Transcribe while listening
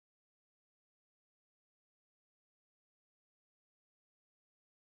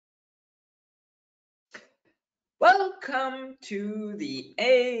Welcome to the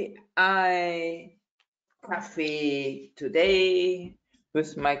AI Cafe today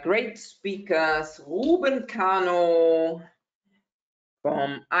with my great speakers, Rubén Cano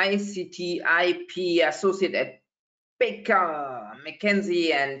from ICT IP Associate at Baker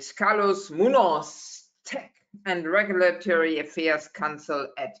McKenzie and Carlos Muñoz, Tech and Regulatory Affairs Counsel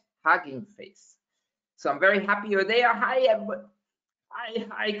at Hugging Face. So I'm very happy you're there. Hi, everybody.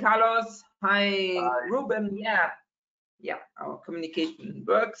 Hi, Carlos. Hi, Ruben. Yeah, our communication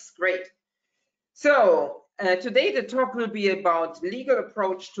works great. So today the talk will be about legal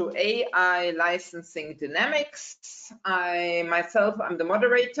approach to AI licensing dynamics. I'm the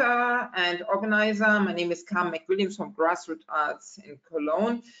moderator and organizer. My name is Carmen McWilliams from Grassroots Arts in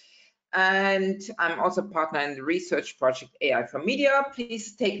Cologne. And I'm also partner in the research project AI for Media.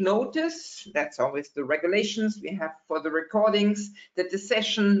 Please take notice, that's always the regulations we have for the recordings, that the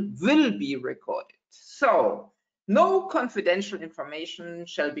session will be recorded. So no confidential information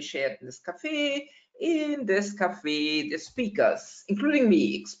shall be shared in this cafe. In this cafe, the speakers, including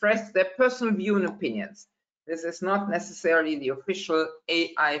me, express their personal view and opinions. This is not necessarily the official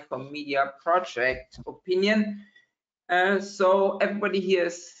AI for Media project opinion. So everybody here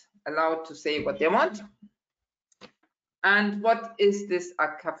is allowed to say what they want. And what is this a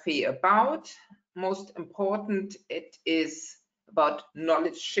cafe about? Most important, it is about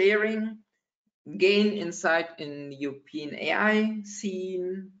knowledge sharing, gain insight in the European AI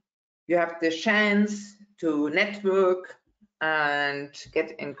scene. You have the chance to network and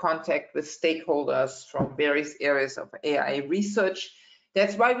get in contact with stakeholders from various areas of AI research.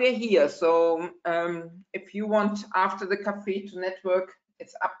 That's why we're here. So if you want after the cafe to network,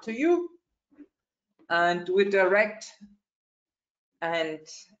 it's up to you, and do it direct. And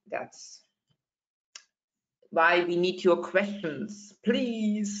that's why we need your questions.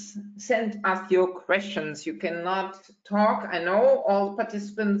 Please send us your questions. You cannot talk. I know all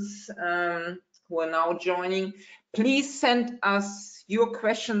participants who are now joining. Please send us your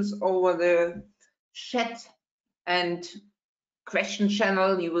questions over the chat and question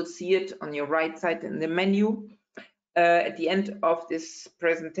channel. You will see it on your right side in the menu. At the end of this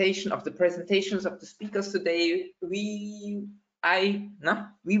presentation, of the presentations of the speakers today, we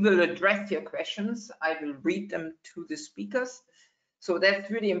will address your questions. I will read them to the speakers. So that's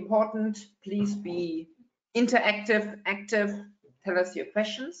really important. Please be interactive, active. Tell us your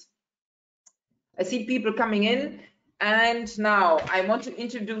questions. I see people coming in. And now I want to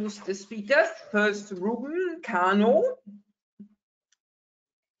introduce the speakers. First, Rubén Cano.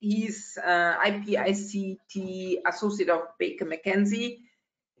 He's IP/ICT Associate of Baker McKenzie.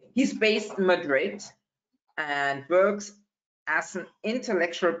 He's based in Madrid and works as an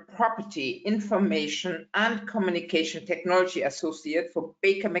intellectual property, information and communication technology associate for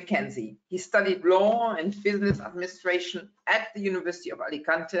Baker McKenzie. He studied law and business administration at the University of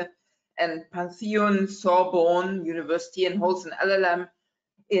Alicante and Panthéon-Sorbonne University, and holds an LL.M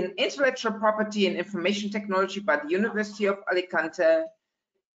in intellectual property and information technology by the University of Alicante,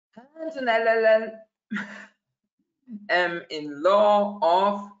 and an LL.M in law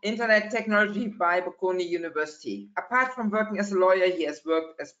of internet technology by Bocconi University. Apart from working as a lawyer, he has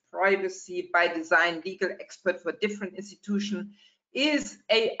worked as privacy by design legal expert for different institutions, is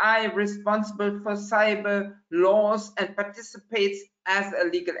AI responsible for cyber laws, and participates as a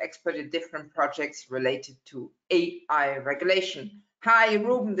legal expert in different projects related to AI regulation. Hi,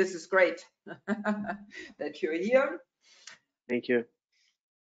 Ruben, this is great that you're here. Thank you.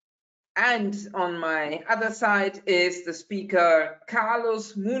 And on my other side is the speaker,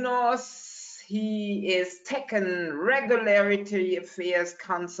 Carlos Muñoz. He is Tech and Regulatory Affairs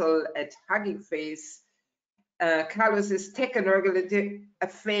Counsel at Hugging Face. Carlos is Tech and Regulatory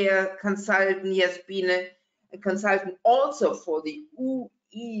Affairs Consultant. He has been a consultant also for the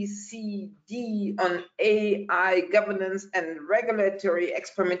OECD on AI governance and regulatory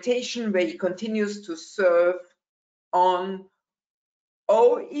experimentation, where he continues to serve on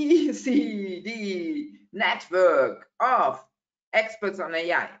OECD network of experts on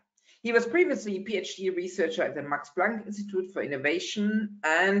AI. He was previously a PhD researcher at the Max Planck Institute for Innovation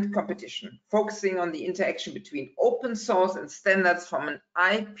and Competition, focusing on the interaction between open source and standards from an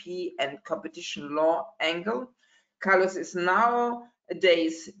IP and competition law angle. Carlos is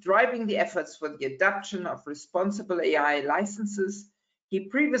nowadays driving the efforts for the adoption of responsible AI licenses. He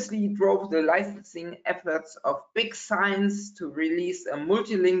previously drove the licensing efforts of Big Science to release a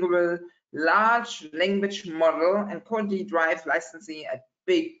multilingual large language model, and currently drives licensing at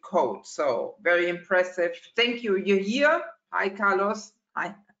Big Code. So very impressive. Thank you. You're here. Hi, Carlos.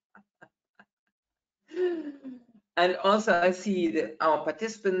 Hi. And also I see that our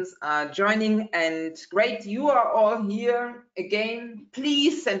participants are joining, and great, you are all here again.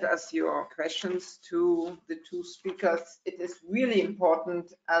 Please send us your questions to the two speakers. It is really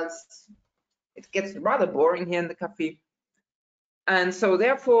important, else it gets rather boring here in the cafe. And so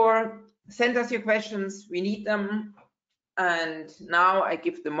therefore, send us your questions, we need them. And now I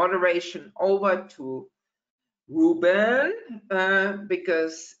give the moderation over to Rubén,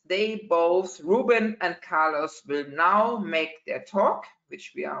 because they both, Rubén and Carlos, will now make their talk,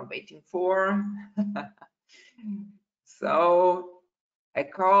 which we are waiting for. So I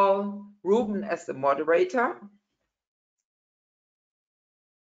call Rubén as the moderator.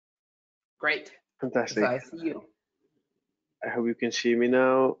 Great. Fantastic. So I see you. I hope you can see me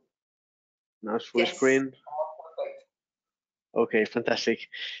now. Now it's full screen. Okay, fantastic.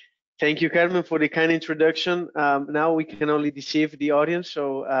 Thank you, Carmen, for the kind introduction. Now we can only deceive the audience,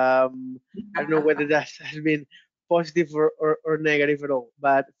 so I don't know whether that has been positive or negative at all.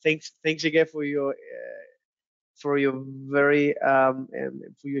 But thanks again for your very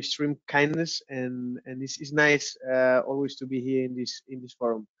for your extreme kindness, and it's nice always to be here in this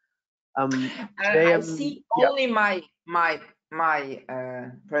forum. Today, I see only my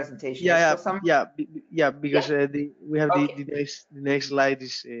presentation. Yeah, because we have okay. the next slide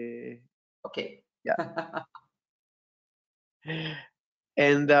is okay. Yeah.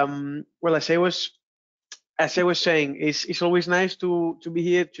 And well, as I was saying, it's always nice to be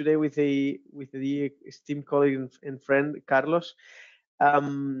here today with the esteemed colleague and friend Carlos.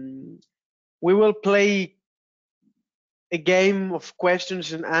 We will play a game of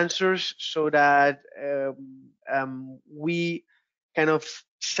questions and answers so that we kind of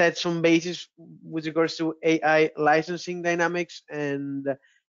set some basis with regards to AI licensing dynamics, and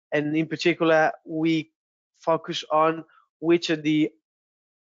in particular we focus on which are the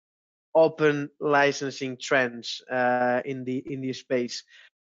open licensing trends in the space.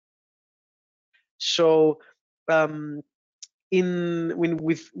 So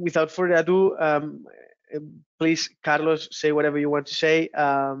without further ado, please, Carlos, say whatever you want to say,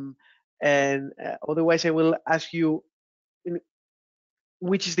 and otherwise I will ask you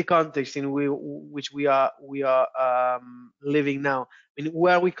which is the context in which we are living now. I mean,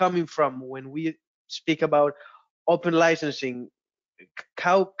 where are we coming from when we speak about open licensing?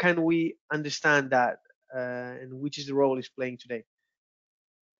 How can we understand that, and which is the role it's playing today?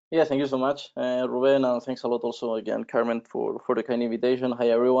 Yeah, thank you so much, Rubén, and thanks a lot also again, Carmen, for the kind invitation. Hi,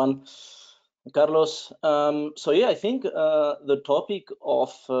 everyone. Carlos. So yeah, I think the topic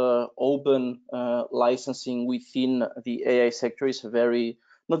of open licensing within the AI sector is very,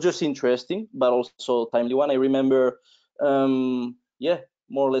 not just interesting, but also timely one. I remember, yeah,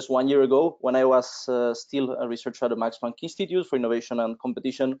 more or less 1 year ago, when I was still a researcher at the Max Planck Institute for Innovation and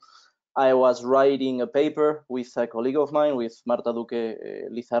Competition, I was writing a paper with a colleague of mine, with Marta Duque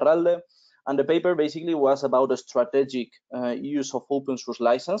Lizarralde, and the paper basically was about a strategic use of open source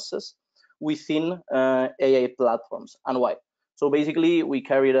licenses within AI platforms, and why. So basically, we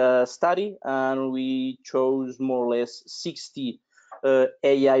carried a study and we chose more or less 60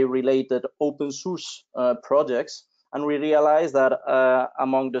 AI-related open source projects, and we realized that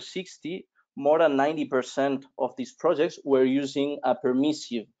among the 60, more than 90% of these projects were using a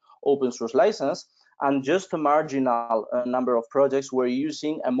permissive open source license, and just a marginal number of projects were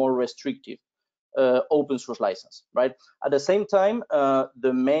using a more restrictive open source license, right? At the same time,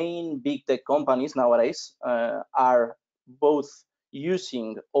 the main big tech companies nowadays are both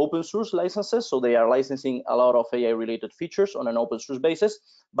using open source licenses, so they are licensing a lot of AI related features on an open source basis,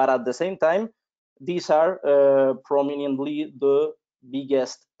 but at the same time, these are prominently the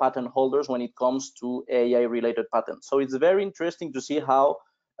biggest patent holders when it comes to AI related patents. So it's very interesting to see how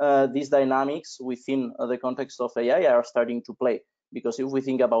these dynamics within the context of AI are starting to play. Because if we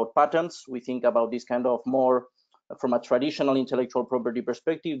think about patents, we think about this kind of more, from a traditional intellectual property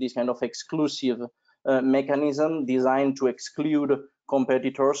perspective, this kind of exclusive mechanism designed to exclude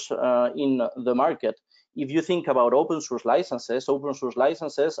competitors in the market. If you think about open source licenses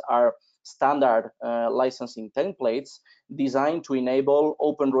are standard licensing templates designed to enable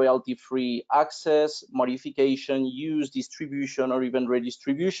open royalty-free access, modification, use, distribution, or even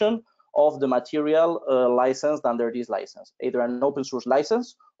redistribution of the material licensed under this license, either an open source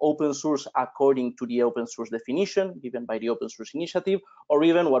license, open source according to the open source definition given by the Open Source Initiative, or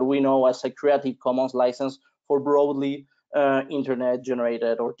even what we know as a Creative Commons license for broadly internet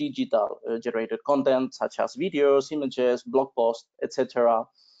generated or digital generated content, such as videos, images, blog posts, etc.,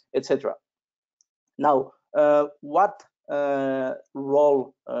 etc. Now, what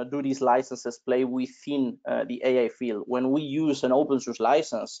role do these licenses play within the AI field? When we use an open source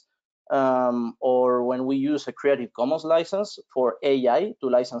license, or when we use a Creative Commons license for AI, to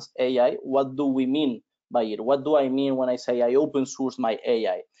license AI, what do we mean by it? What do I mean when I say I open source my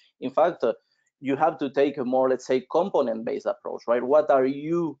AI? In fact, you have to take a more, let's say, component-based approach, right? What are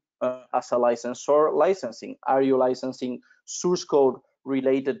you as a licensor licensing? Are you licensing source code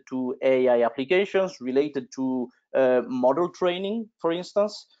related to AI applications, related to model training, for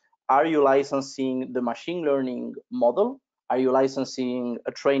instance? Are you licensing the machine learning model? Are you licensing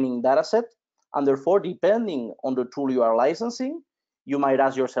a training data set? And therefore, depending on the tool you are licensing, you might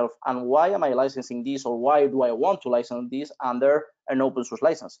ask yourself, and why am I licensing this, or why do I want to license this under an open source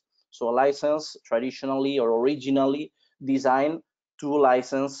license? So a license traditionally or originally designed to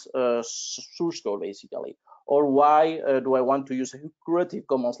license source code, basically. Or why do I want to use a Creative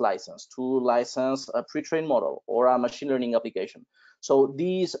Commons license to license a pre-trained model or a machine learning application? So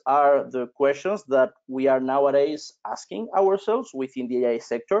these are the questions that we are nowadays asking ourselves within the AI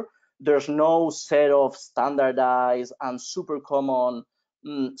sector. There's no set of standardized and super common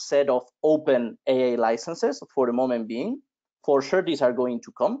set of open AI licenses for the moment being. For sure, these are going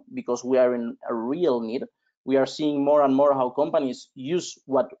to come because we are in a real need. We are seeing more and more how companies use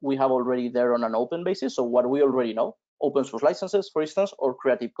what we have already there on an open basis. So what we already know, open source licenses, for instance, or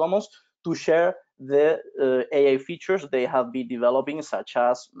Creative Commons, to share the AI features they have been developing, such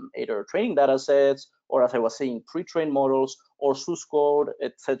as either training data sets, or as I was saying, pre-trained models, or source code,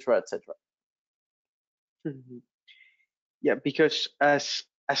 etc., etc. Mm-hmm. Yeah, because as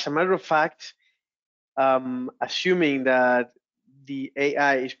a matter of fact, assuming that the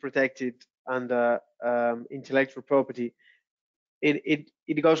AI is protected under intellectual property,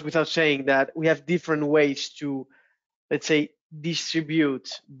 it goes without saying that we have different ways to, let's say,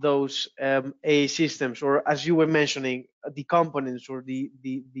 distribute those AI systems, or as you were mentioning, the components or the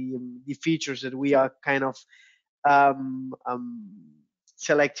features that we are kind of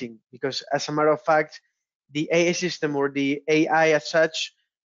selecting. Because as a matter of fact, the AI system or the AI as such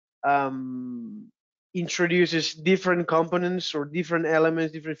introduces different components or different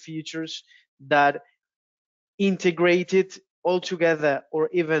elements, different features that integrated all together, or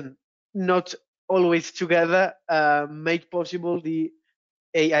even not always together, make possible the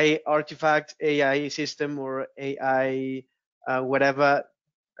AI artifact, AI system, or AI whatever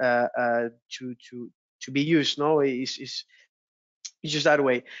to be used. No, it's just that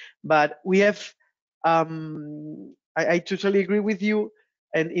way. But we have, I totally agree with you.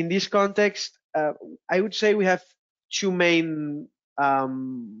 And in this context, I would say we have two main,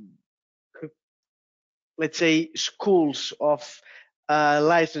 let's say, schools of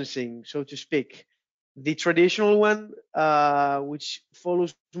licensing, so to speak. The traditional one, which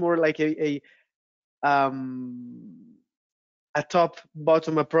follows more like a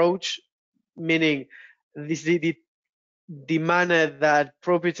top-bottom approach, meaning this the manner that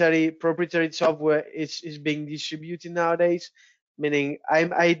proprietary software is being distributed nowadays, meaning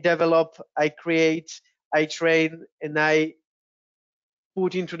I develop, I create, I train, and I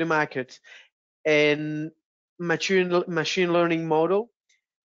put into the market and machine learning model,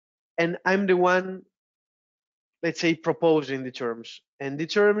 and I'm the one, let's say, proposing the terms, and the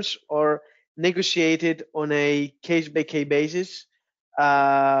terms are negotiated on a case-by-case basis,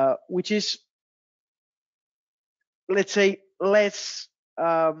 which is, let's say, less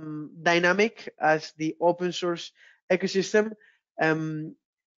dynamic as the open source ecosystem.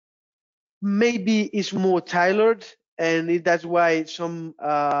 Maybe is more tailored, and that's why some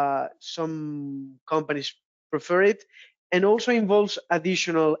companies prefer it, and also involves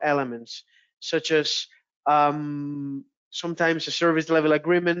additional elements such as sometimes a service level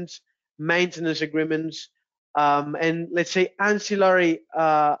agreement, maintenance agreements, and let's say ancillary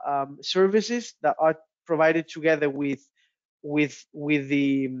services that are provided together with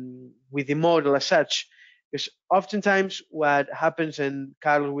the model as such. Because oftentimes what happens, and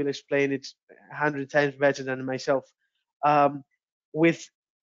Carlos will explain it 100 times better than myself, with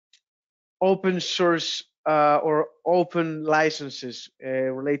open source or open licenses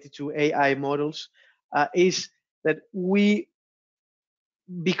related to AI models, is that we,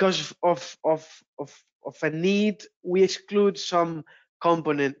 because of a need, we exclude some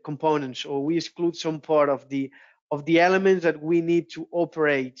components, or we exclude some part of the elements that we need to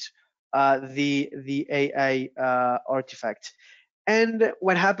operate the AI artifact. And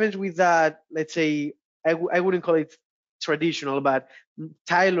what happens with that, let's say, I wouldn't call it traditional, but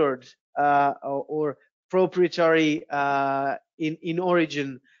tailored or proprietary in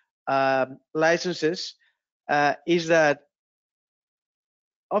origin licenses, is that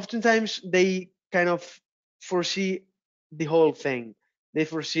oftentimes they kind of foresee the whole thing. They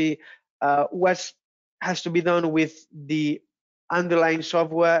foresee what has to be done with the underlying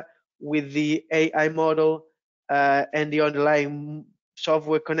software, with the AI model and the underlying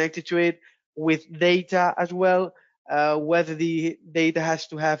software connected to it, with data as well, whether the data has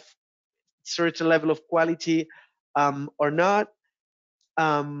to have certain level of quality or not,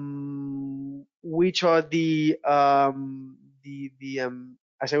 which are the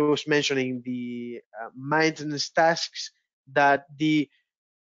as I was mentioning, the maintenance tasks that the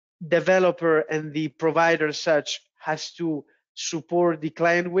developer and the provider such has to support the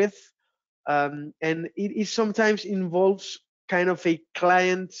client with, and it sometimes involves kind of a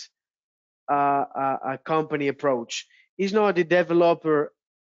client a company approach. It's not the developer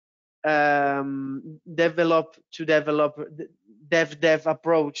develop to developer dev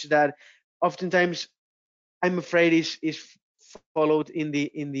approach that oftentimes I'm afraid is followed in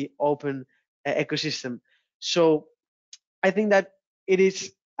the open ecosystem. So I think that it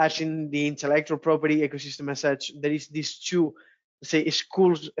is, as in the intellectual property ecosystem as such, there is these two, say,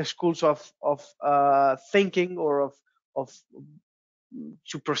 schools of thinking or of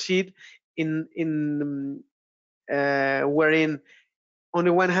to proceed in wherein on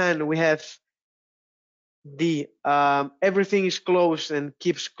the one hand we have the everything is closed and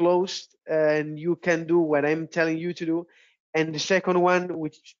keeps closed and you can do what I'm telling you to do, and the second one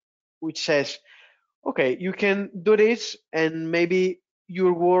which says, okay, you can do this and maybe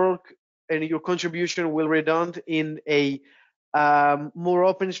your work and your contribution will redund in a more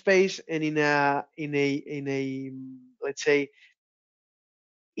open space and in a let's say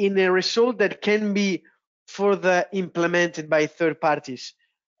in a result that can be further implemented by third parties.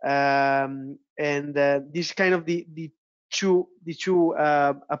 And this kind of the two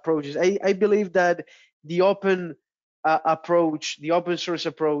approaches. I believe that the open approach, the open source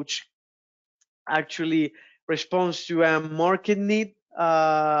approach, actually responds to a market need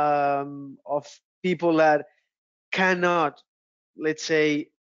of people that cannot, let's say,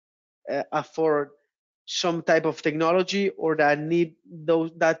 afford some type of technology, or that need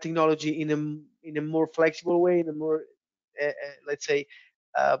that technology in a more flexible way, in a more let's say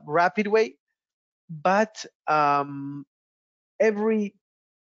rapid way. But every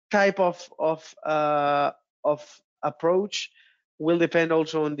type of approach will depend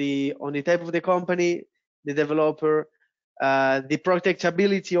also on the type of the company, the developer, the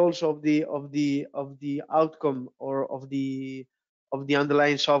protectability also of the outcome or of the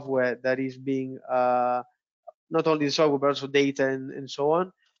underlying software that is being not only the software but also data and so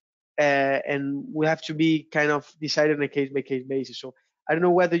on. And we have to be kind of decided on a case by case basis. So I don't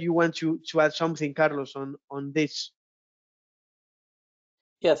know whether you want to add something, Carlos, on this.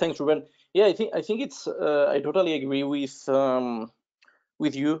 Yeah, thanks, Ruben. Yeah, I think it's I totally agree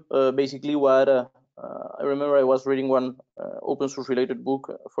with you. Basically, what I remember, I was reading one open source related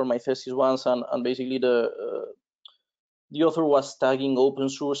book for my thesis once, and basically the author was tagging open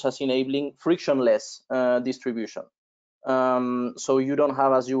source as enabling frictionless distribution. So you don't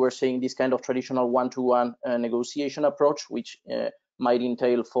have, as you were saying, this kind of traditional one-to-one negotiation approach, which might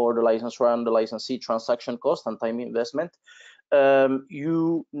entail for the licensor and the licensee transaction cost and time investment.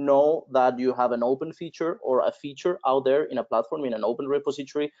 You know that you have an open feature or a feature out there in a platform, in an open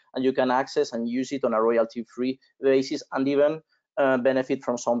repository, and you can access and use it on a royalty-free basis, and even benefit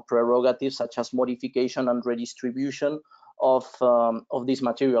from some prerogatives such as modification and redistribution of this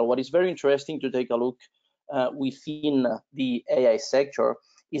material. What is very interesting to take a look within the AI sector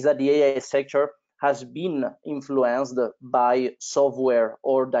is that the AI sector has been influenced by software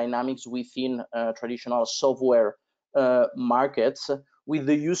or dynamics within traditional software markets with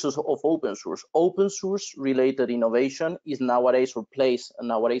the uses of open source. Open source related innovation is nowadays, or plays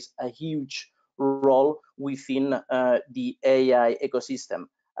nowadays, a huge role within the AI ecosystem.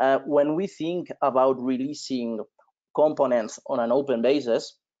 When we think about releasing components on an open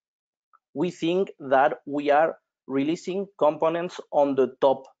basis, we think that we are releasing components on the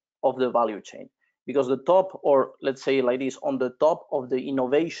top of the value chain, because the top, or let's say like this, on the top of the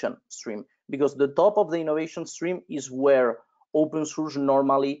innovation stream, because the top of the innovation stream is where open source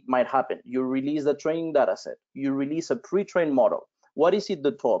normally might happen. You release the training data set, you release a pre-trained model. What is it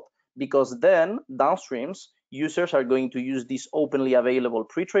the top? Because then downstreams, users are going to use this openly available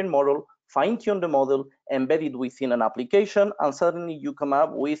pre-trained model, fine-tune the model, embed it within an application, and suddenly you come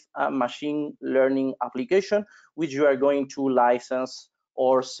up with a machine learning application, which you are going to license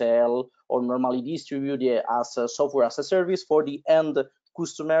or sell or normally distribute as a software as a service for the end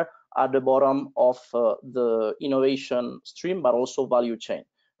customer at the bottom of the innovation stream, but also value chain,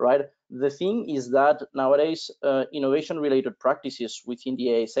 right? The thing is that nowadays, innovation-related practices within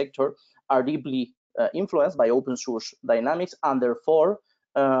the AI sector are deeply influenced by open source dynamics, and therefore,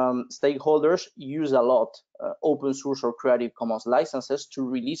 stakeholders use a lot open source or Creative Commons licenses to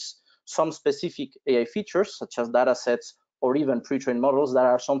release some specific AI features, such as data sets or even pre-trained models that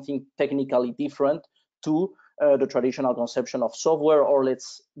are something technically different to the traditional conception of software, or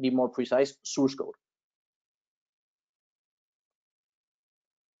let's be more precise, source code.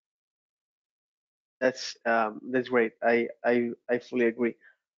 That's great. I fully agree.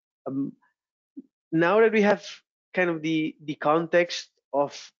 Now that we have kind of the context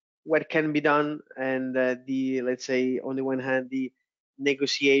of what can be done, and the, let's say, on the one hand, the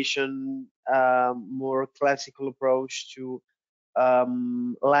negotiation, more classical approach to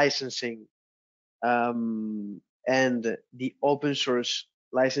licensing, and the open source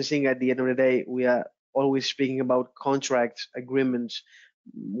licensing, at the end of the day, we are always speaking about contracts, agreements,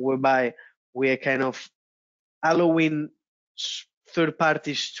 whereby we are kind of allowing third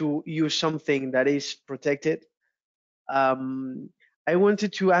parties to use something that is protected. I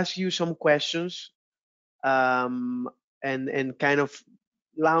wanted to ask you some questions, and kind of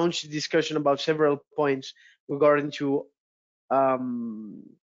launch the discussion about several points regarding to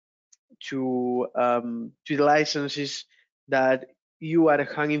the licenses that you at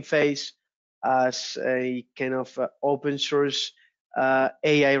Hugging Face, as a kind of open source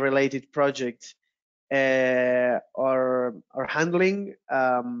AI related project, are handling,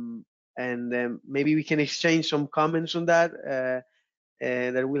 and maybe we can exchange some comments on that.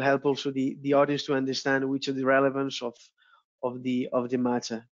 That will help also the audience to understand which are the relevance of the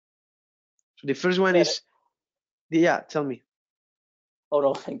matter. So the first one is, yeah, tell me. Oh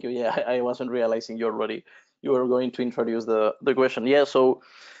no, thank you. Yeah, I wasn't realizing you were going to introduce the question. Yeah, so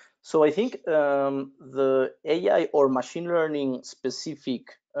I think the AI or machine learning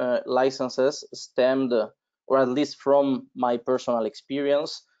specific licenses stemmed, or at least from my personal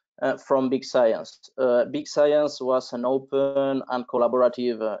experience, from Big Science. Big Science was an open and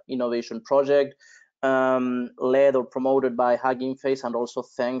collaborative innovation project led or promoted by Hugging Face, and also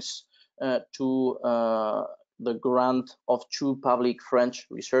thanks to the grant of two public French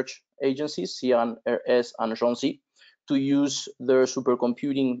research agencies, CNRS and JANSI, to use their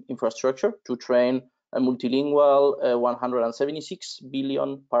supercomputing infrastructure to train a multilingual 176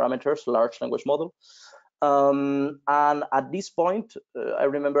 billion parameters large language model. And at this point, I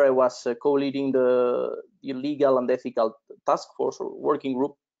remember I was co-leading the legal and ethical task force or working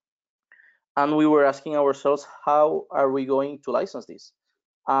group, and we were asking ourselves, how are we going to license this?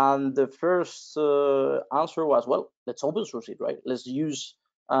 And the first answer was, well, let's open source it, right? Let's use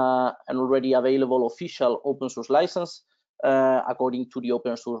an already available official open source license according to the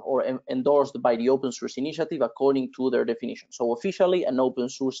open source, or endorsed by the open source initiative according to their definition. So officially an open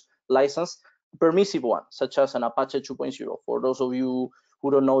source license, permissive one, such as an Apache 2.0. For those of you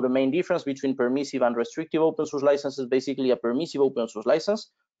who don't know the main difference between permissive and restrictive open source licenses, basically a permissive open source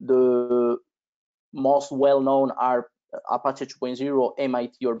license, the most well-known are Apache 2.0,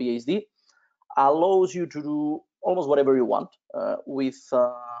 MIT, or BSD, allows you to do almost whatever you want with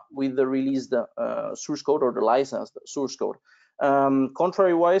the released source code or the licensed source code.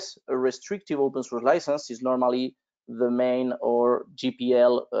 Contrary-wise, a restrictive open source license is normally the main or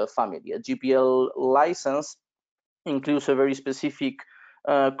GPL family. A GPL license includes a very specific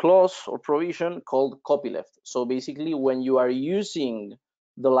clause or provision called copyleft. So basically, when you are using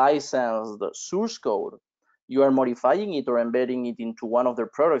the licensed source code, you are modifying it or embedding it into one of their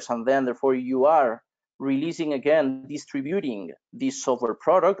products, and then therefore you are releasing again, distributing this software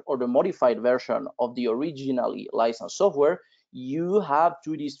product or the modified version of the originally licensed software. You have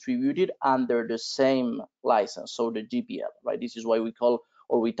to distribute it under the same license, so the GPL, right? This is why we call,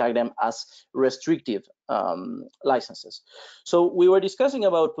 or we tag them as restrictive licenses. So we were discussing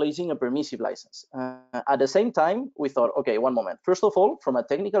about placing a permissive license. At the same time, we thought, okay, one moment. First of all, from a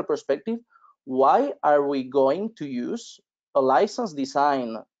technical perspective, why are we going to use a license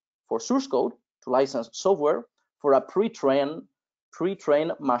design for source code to license software for a pre-trained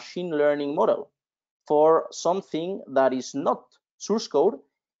machine learning model for something that is not source code,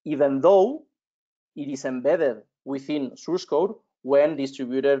 even though it is embedded within source code when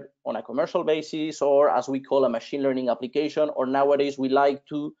distributed on a commercial basis, or as we call a machine learning application, or nowadays we like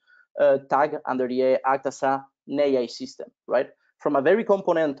to tag under the act as an AI system, right? From a very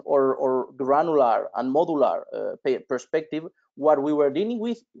component or granular and modular perspective, what we were dealing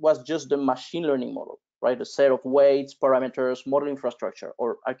with was just the machine learning model, right? A set of weights, parameters, model infrastructure,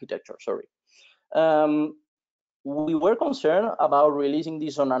 or architecture, sorry. We were concerned about releasing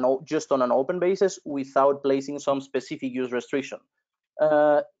this on just on an open basis without placing some specific use restrictions.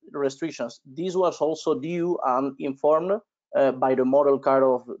 This was also due and informed by the model card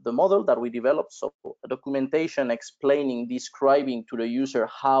of the model that we developed. So a documentation explaining, describing to the user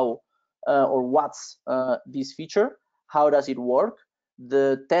how or what's this feature, how does it work,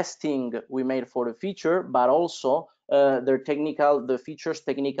 the testing we made for the feature, but also the feature's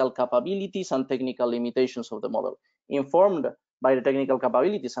technical capabilities and technical limitations of the model. Informed by the technical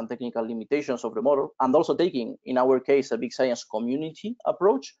capabilities and technical limitations of the model, and also taking, in our case, a big science community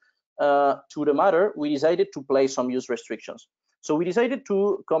approach to the matter, we decided to place some use restrictions. So we decided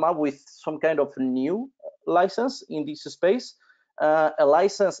to come up with some kind of new license in this space, a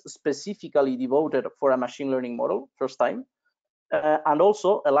license specifically devoted for a machine learning model, first time, and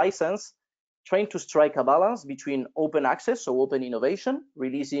also a license trying to strike a balance between open access, so open innovation,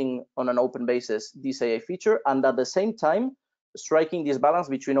 releasing on an open basis this AI feature, and at the same time, striking this balance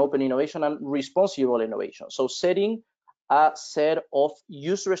between open innovation and responsible innovation. So setting a set of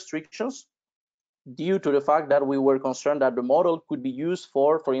use restrictions due to the fact that we were concerned that the model could be used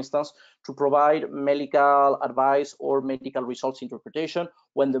for instance, to provide medical advice or medical results interpretation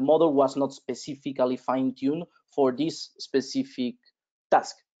when the model was not specifically fine-tuned for this specific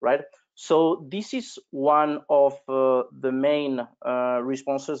task, right? So this is one of the main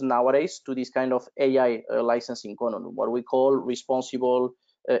responses nowadays to this kind of AI licensing canon, what we call responsible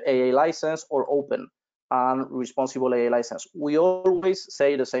AI license or open and responsible AI license. We always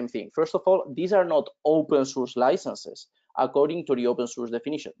say the same thing. First of all, these are not open source licenses according to the open source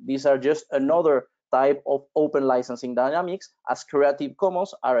definition. These are just another type of open licensing dynamics, as Creative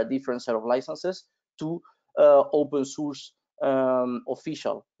Commons are a different set of licenses to open source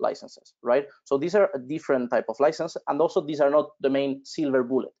official licenses, right? So these are a different type of license, and also these are not the main silver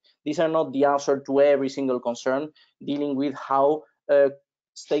bullet. These are not the answer to every single concern dealing with how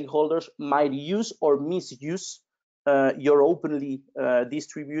stakeholders might use or misuse your openly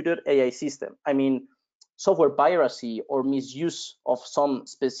distributed AI system. I mean, software piracy or misuse of some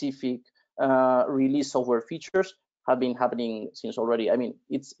specific release software features have been happening since already. I mean,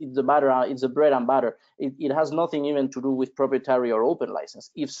 it's the bread and butter. It has nothing even to do with proprietary or open license.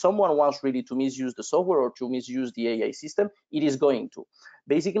 If someone wants really to misuse the software or to misuse the AI system, it is going to.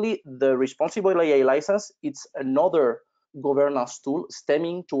 Basically, the responsible AI license, it's another governance tool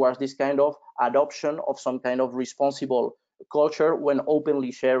stemming towards this kind of adoption of some kind of responsible culture when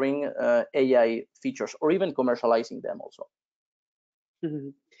openly sharing AI features or even commercializing them also. Mm-hmm.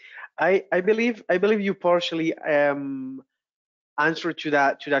 I believe you partially answered to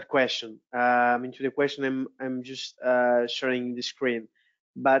that question. Into the question I'm just sharing the screen,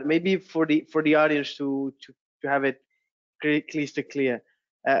 but maybe for the audience to have it crystal clear,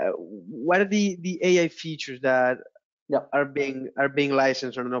 what are the AI features that are being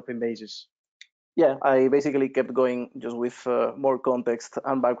licensed on an open basis? Yeah, I basically kept going just with more context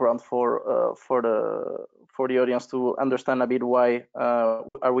and background for the audience to understand a bit why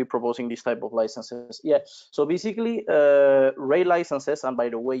are we proposing this type of licenses. Yeah, so basically Ray licenses, and by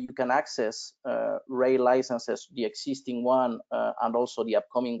the way, you can access Ray licenses, the existing one and also the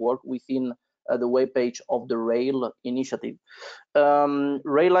upcoming work within the webpage of the Rail initiative.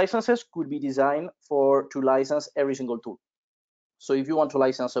 Ray licenses could be designed to license every single tool. So if you want to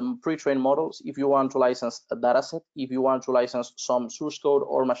license some pre-trained models, if you want to license a dataset, if you want to license some source code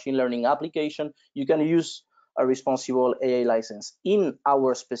or machine learning application, you can use a responsible AI license. In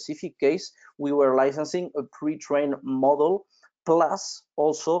our specific case, we were licensing a pre-trained model plus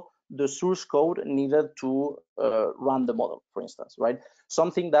also the source code needed to run the model, for instance, right?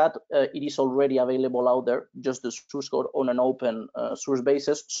 Something that it is already available out there, just the source code on an open source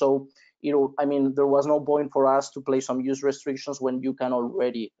basis. So I mean, there was no point for us to place some use restrictions when you can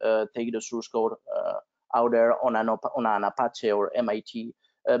already take the source code out there on an Apache or MIT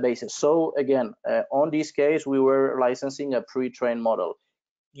basis. So again, on this case, we were licensing a pre-trained model.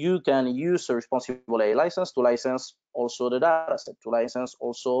 You can use a responsible AI license to license also the dataset, to license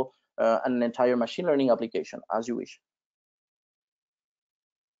also an entire machine learning application, as you wish.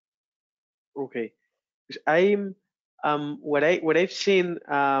 Okay, what I've seen,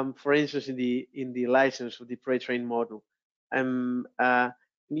 for instance, in the license of the pre-trained model,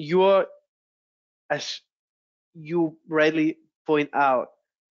 you are, as you rightly point out,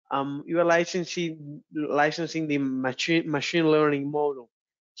 you are licensing the machine learning model.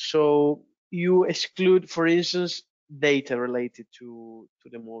 So you exclude, for instance, data related to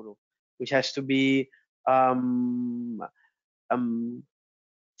the model, which has to be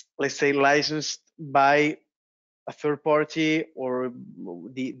let's say licensed by a third party or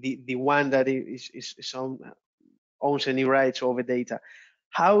the one that owns any rights over data.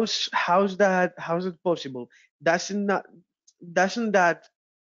 How's it possible? Doesn't that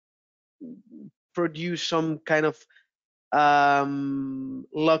produce some kind of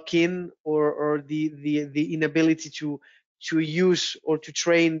lock-in or the inability to use or to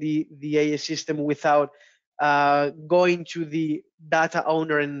train the AI system without going to the data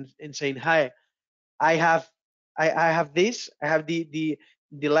owner and saying, hi, I have this, I have the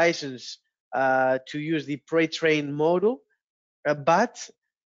license to use the pre-trained model, but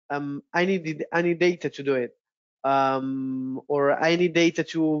I need data to do it, or I need data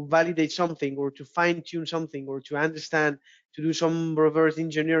to validate something, or to fine tune something, or to understand, to do some reverse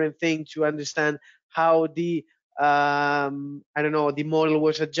engineering thing to understand how the I don't know, the model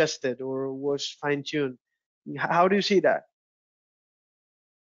was adjusted or was fine tuned. How do you see that?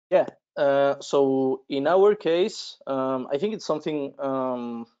 Yeah. So in our case, I think it's something,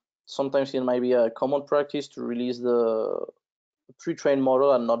 sometimes it might be a common practice to release the pre-trained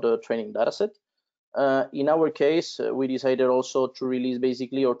model and not the training dataset. In our case, we decided also to release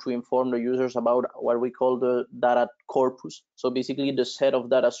basically, or to inform the users about what we call the data corpus. So basically the set of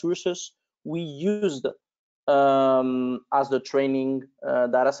data sources we used as the training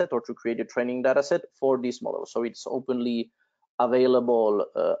dataset, or to create a training dataset for this model. So it's openly available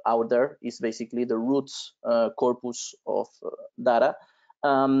out there. It's basically the roots corpus of data.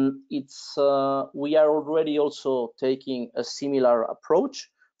 We are already also taking a similar approach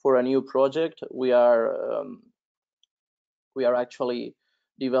for a new project we are actually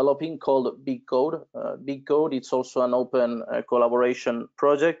developing, called Big Code. Big Code, it's also an open collaboration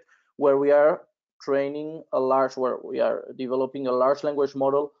project where we are developing a large language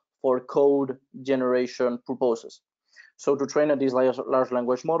model for code generation purposes. So to train this large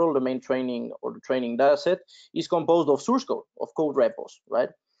language model, the main training, or the training dataset, is composed of source code, of code repos, right?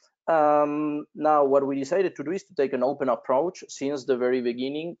 Now, what we decided to do is to take an open approach since the very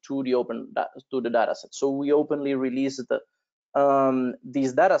beginning to the dataset. So we openly released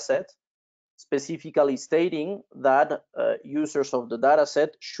this dataset, specifically stating that users of the dataset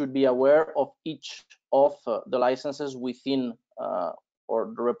should be aware of each of the licenses within,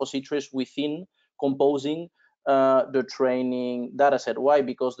 or the repositories within, composing the training dataset. Why?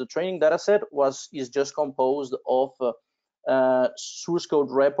 Because the training dataset is just composed of source code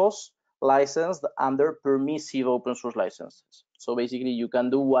repos licensed under permissive open source licenses. So basically, you can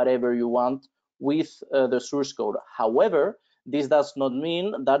do whatever you want with the source code. However, this does not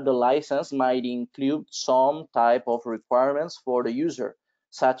mean that the license might include some type of requirements for the user,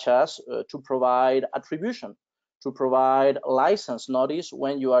 such as to provide attribution, to provide license notice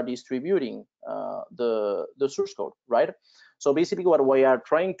when you are distributing the source code, right? So basically, what we are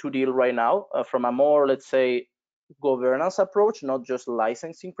trying to deal right now from a more, let's say, governance approach, not just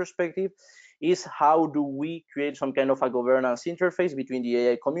licensing perspective, is how do we create some kind of a governance interface between the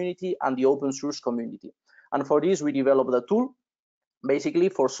AI community and the open source community. And for this, we developed a tool basically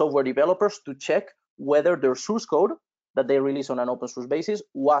for software developers to check whether their source code that they release on an open source basis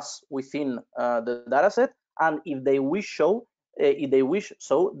was within the dataset, and if they wish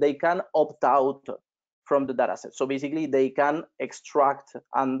so, they can opt out from the dataset. So basically, they can extract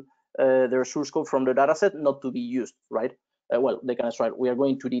and their source code from the dataset not to be used, right? Well, they can extract. We are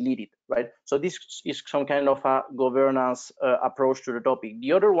going to delete it, right? So this is some kind of a governance approach to the topic.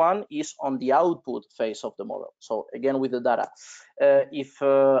 The other one is on the output phase of the model. So again, with the data, if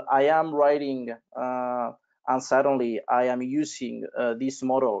I am writing and suddenly I am using this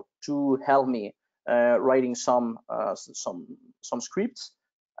model to help me writing some scripts,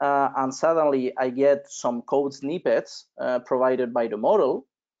 and suddenly I get some code snippets provided by the model,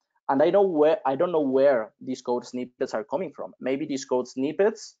 and I don't know where these code snippets are coming from. Maybe these code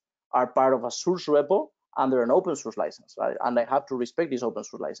snippets are part of a source repo under an open source license, right? And I have to respect this open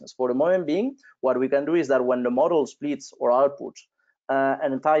source license. For the moment being, what we can do is that when the model splits or outputs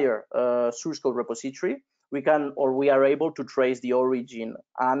an entire source code repository, we are able to trace the origin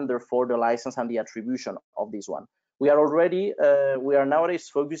and therefore the license and the attribution of this one. We are nowadays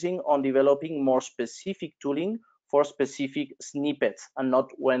focusing on developing more specific tooling for specific snippets, and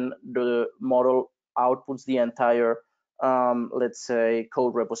not when the model outputs the entire, let's say,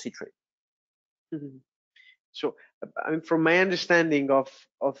 code repository. Mm-hmm. So, I mean, from my understanding of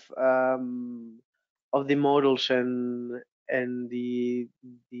the models and the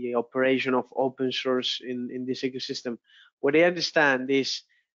operation of open source in this ecosystem, what I understand is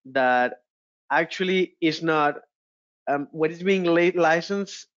that actually is not what is being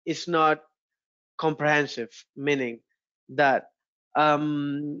licensed is not comprehensive, meaning that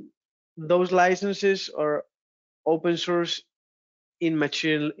those licenses are open source in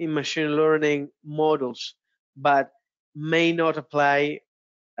machine learning models, but may not apply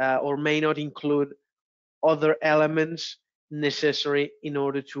or may not include other elements necessary in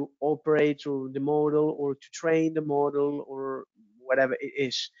order to operate the model or to train the model or whatever it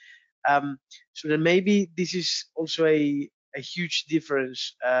is. So then maybe this is also a huge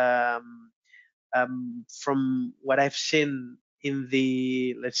difference from what I've seen in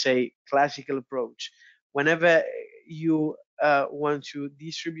the, let's say, classical approach, whenever you want to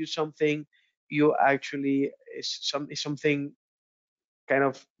distribute something, you actually is something kind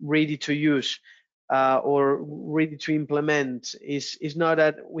of ready to use or ready to implement. Is not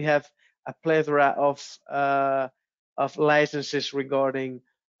that we have a plethora of licenses regarding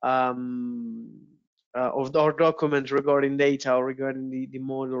or documents regarding data or regarding the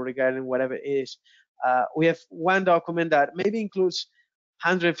model, regarding whatever it is. We have one document that maybe includes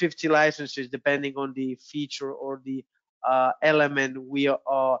 150 licenses depending on the feature or the element we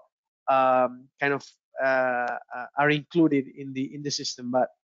are kind of are included in the system, but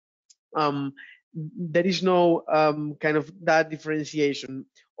there is no kind of that differentiation.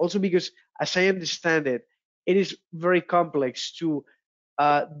 Also because, as I understand it, it is very complex to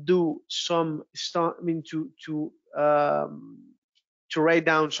do some to write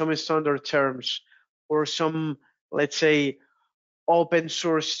down some standard terms or some, let's say, open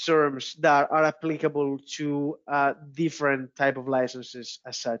source terms that are applicable to different type of licenses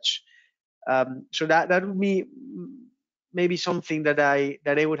as such. So that would be maybe something that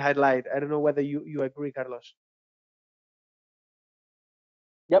I would highlight. I don't know whether you agree, Carlos.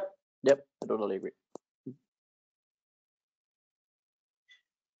 Yep, I totally agree.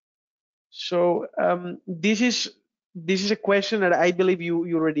 So this is a question that I believe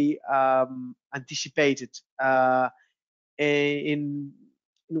you already anticipated in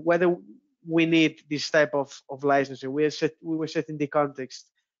whether we need this type of licensing. We were setting the context.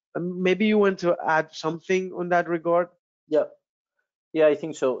 Maybe you want to add something on that regard. Yeah, I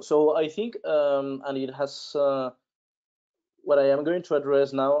think so. So I think, and it has what I am going to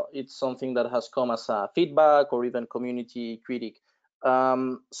address now. It's something that has come as a feedback or even community critique.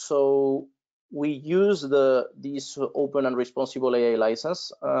 So we use this open and responsible AI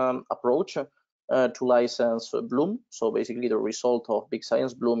license approach to license Bloom. So basically, the result of Big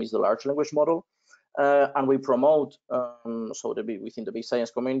Science Bloom is the large language model. And we promote, so within the big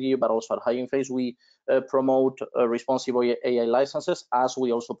science community, but also at Hugging Face, we promote responsible AI licenses, as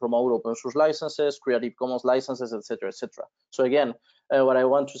we also promote open source licenses, Creative Commons licenses, etc., etc. So again, what I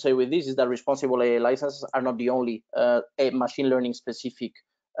want to say with this is that responsible AI licenses are not the only machine learning specific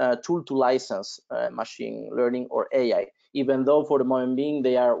tool to license machine learning or AI, even though for the moment being,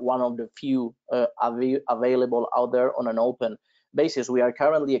 they are one of the few available out there on an open basis. We are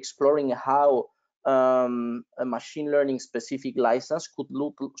currently exploring how a machine learning specific license could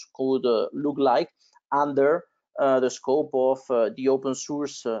look like under the scope of the open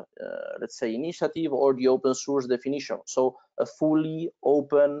source, let's say, initiative or the open source definition. So a fully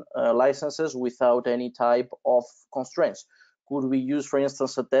open licenses without any type of constraints. Could we use, for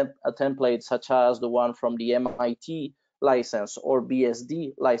instance, a template such as the one from the MIT license or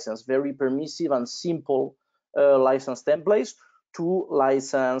BSD license, very permissive and simple license templates to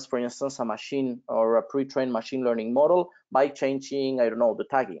license, for instance, a machine or a pre-trained machine learning model by changing, I don't know, the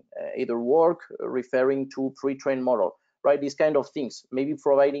tagging, either work referring to pre-trained model, right? These kind of things, maybe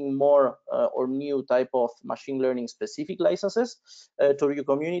providing more or new type of machine learning specific licenses to your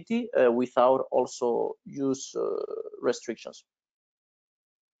community without also use restrictions.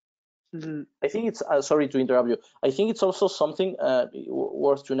 Mm-hmm. I think it's, sorry to interrupt you, I think it's also something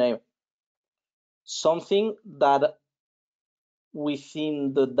worth to name. Something that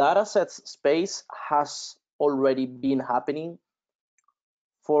within the datasets space has already been happening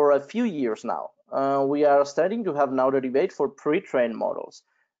for a few years now. We are starting to have now the debate for pre-trained models.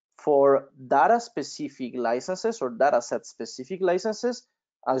 For data-specific licenses or dataset-specific licenses,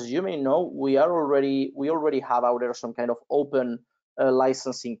 as you may know, we already have out there some kind of open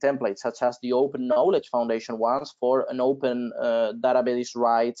licensing templates, such as the Open Knowledge Foundation ones for an open database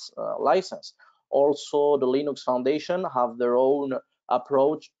rights license. Also, the Linux Foundation have their own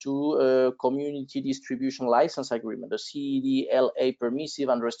approach to community distribution license agreement, the CED-LA permissive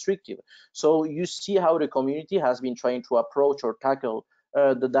and restrictive. So you see how the community has been trying to approach or tackle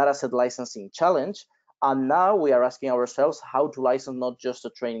the dataset licensing challenge. And now we are asking ourselves how to license not just a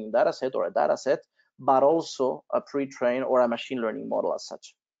training dataset or a dataset, but also a pre-trained or a machine learning model as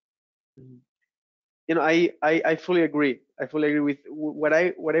such. You know, I fully agree. I fully agree with what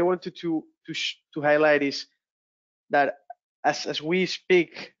I wanted to highlight is that as we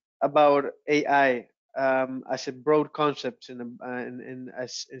speak about AI as a broad concept and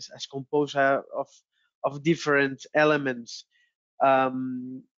as composed of different elements,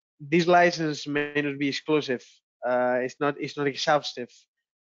 this license may not be exclusive. It's not exhaustive.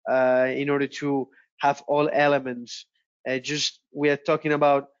 In order to have all elements, just we are talking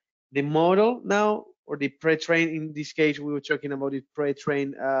about the model now, or the pre-trained. In this case, we were talking about the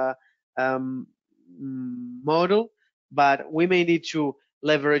pre-trained model, but we may need to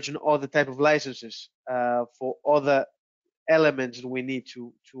leverage on other type of licenses for other elements we need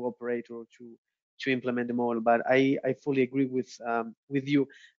to operate or to implement the model. But I fully agree with you.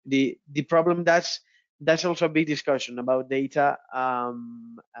 The problem that's also a big discussion about data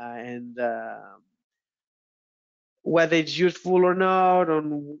and whether it's useful or not,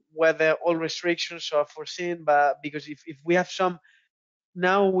 on whether all restrictions are foreseen. But because if we have some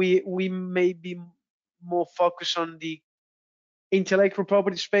now, we may be more focused on the intellectual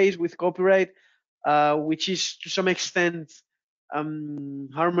property space with copyright, which is to some extent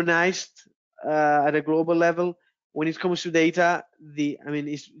harmonized at a global level. When it comes to data,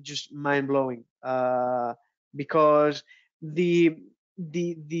 it's just mind blowing because the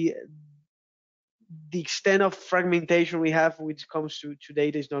extent of fragmentation we have when it comes to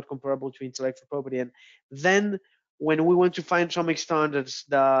data is not comparable to intellectual property. And then when we want to find some standards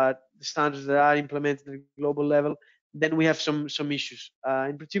that are implemented at a global level, then we have some issues,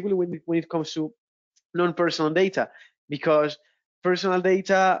 in particular when it comes to non-personal data, because personal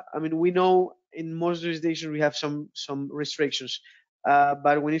data, we know in most jurisdictions we have some restrictions,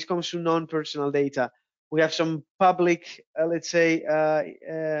 but when it comes to non-personal data, we have some public, let's say,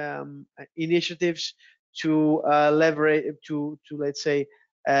 initiatives to leverage, to let's say,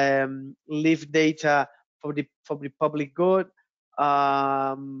 leave data for the public good.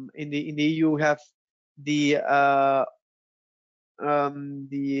 In the EU, we have the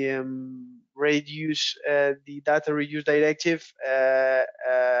the data reuse directive.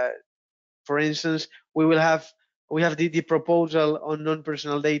 For instance, we have the proposal on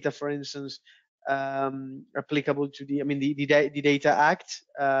non-personal data, for instance, applicable to the Data Act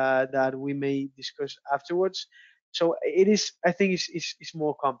that we may discuss afterwards. So it is, I think it's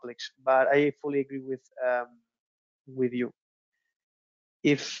more complex, but I fully agree with you.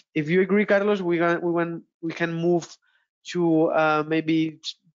 If you agree, Carlos, we can move to maybe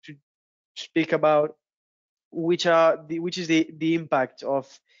to speak about which is the impact of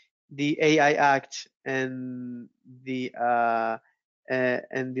the AI Act and the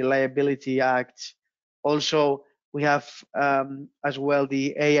Liability Act. Also, we have as well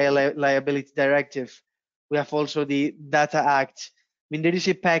the AI Liability Directive. We have also the Data Act. There is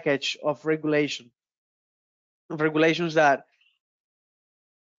a package of regulations that,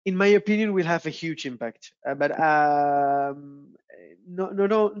 in my opinion, will have a huge impact, but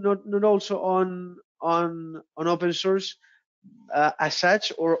not also on open source as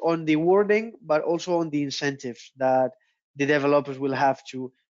such, or on the wording, but also on the incentives that the developers will have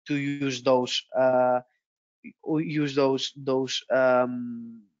to use those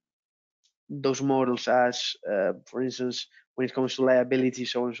models, as for instance, when it comes to liability,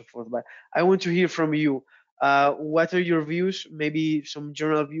 so on and so forth. But I want to hear from you. What are your views? Maybe some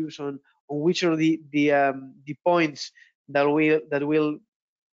general views on which are the points that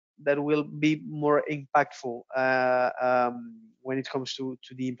will be more impactful when it comes to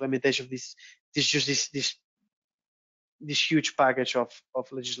the implementation of this huge package of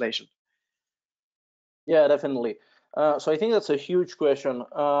legislation. Yeah, definitely. So I think that's a huge question,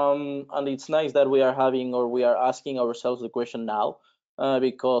 and it's nice that we are asking ourselves the question now,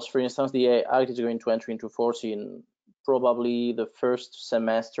 because, for instance, the AI Act is going to enter into force in probably the first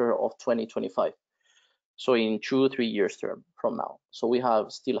semester of 2025. So in 2-3 years from now. So we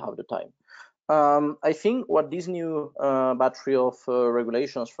still have the time. I think what this new battery of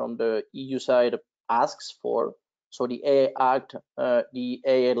regulations from the EU side asks for, so the AI Act, the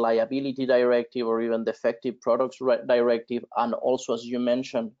AI Liability Directive, or even Defective Products Directive, and also, as you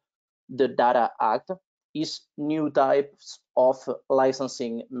mentioned, the Data Act, is new types of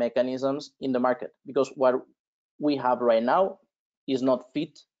licensing mechanisms in the market, because what we have right now is not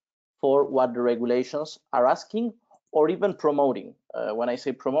fit for what the regulations are asking or even promoting. When I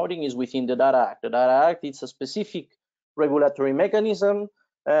say promoting, is within the Data Act. The Data Act is a specific regulatory mechanism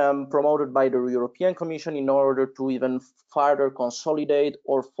promoted by the European Commission in order to even further consolidate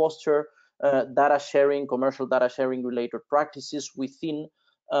or foster data sharing, commercial data sharing related practices within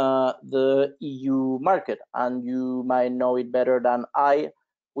the EU market. And you might know it better than I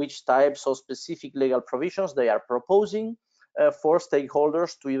which types of specific legal provisions they are proposing for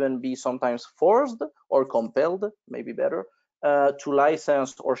stakeholders to even be sometimes forced or compelled, maybe better, to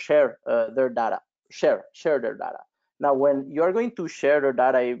license or share their data, share their data. Now, when you are going to share their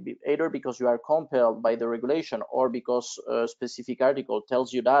data, either because you are compelled by the regulation or because a specific article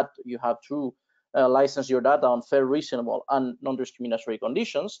tells you that you have to license your data on fair, reasonable, and non-discriminatory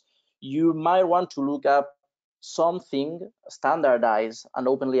conditions, you might want to look up something standardized and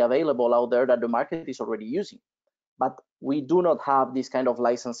openly available out there that the market is already using. But we do not have this kind of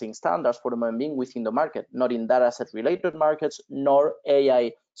licensing standards for the moment being within the market, not in data set related markets, nor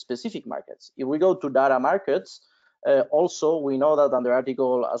AI specific markets. If we go to data markets, also, we know that under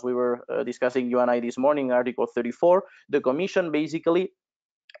article, as we were discussing you and I this morning, article 34, the Commission basically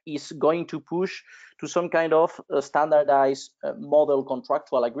is going to push to some kind of standardized model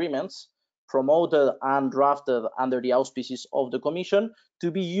contractual agreements promoted and drafted under the auspices of the Commission to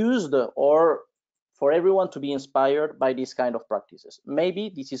be used or for everyone to be inspired by these kind of practices.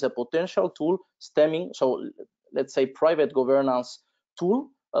 Maybe this is a potential tool stemming, so let's say private governance tool,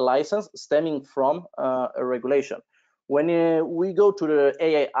 a license stemming from a regulation. When we go to the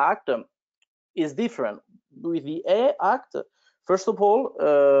AI Act, it's different. With the AI Act, first of all,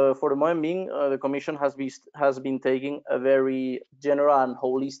 for the moment being, the Commission has been taking a very general and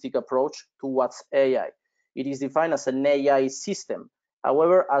holistic approach towards AI. It is defined as an AI system.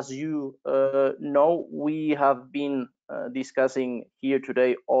 However, as you know, we have been discussing here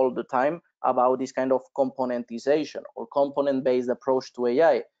today all the time about this kind of componentization or component-based approach to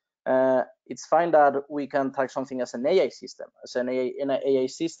AI. It's fine that we can tag something as an AI system. As an AI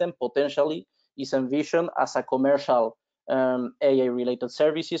system potentially is envisioned as a commercial AI-related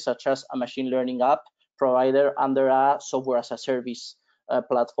services, such as a machine learning app provider under a software as a service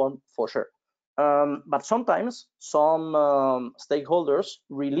platform, for sure. But sometimes some stakeholders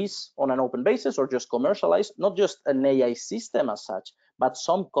release on an open basis or just commercialize not just an AI system as such, but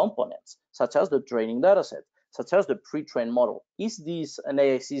some components, such as the training dataset, such as the pre-trained model. Is this an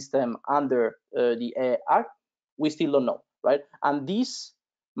AI system under the AI Act? We still don't know, right? And this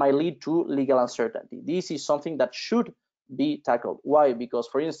might lead to legal uncertainty. This is something that should be tackled. Why? Because,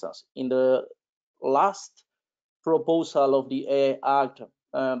 for instance, in the last proposal of the AI Act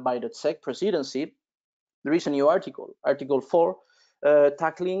by the Czech presidency, there is a new article, Article 4,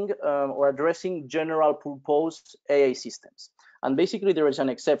 tackling or addressing general purpose AI systems. And basically there is an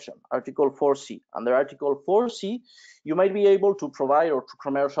exception, Article 4C. Under Article 4C, you might be able to provide or to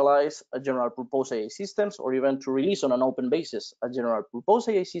commercialize a general purpose AI systems, or even to release on an open basis a general purpose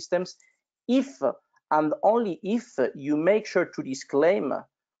AI systems, if and only if you make sure to disclaim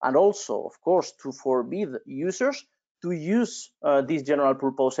and also, of course, to forbid users to use these general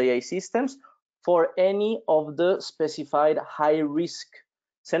purpose AI systems for any of the specified high risk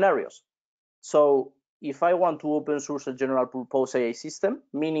scenarios. So if I want to open source a general purpose AI system,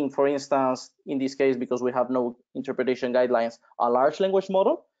 meaning, for instance, in this case, because we have no interpretation guidelines, a large language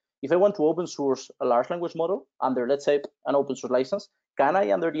model, if I want to open source a large language model under, let's say, an open source license, can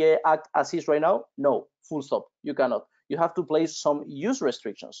I, under the AI Act as is right now? No, full stop, you cannot. You have to place some use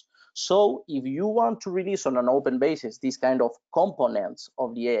restrictions. So if you want to release on an open basis these kind of components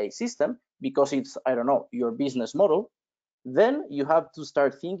of the AI system, because it's, I don't know, your business model, then you have to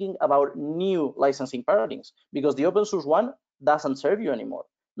start thinking about new licensing paradigms, because the open source one doesn't serve you anymore.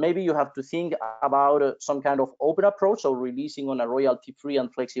 Maybe you have to think about some kind of open approach, or releasing on a royalty-free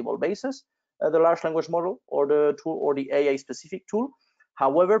and flexible basis the large language model or the tool or the AI specific tool.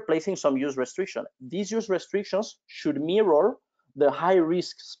 However, placing some use restriction. These use restrictions should mirror the high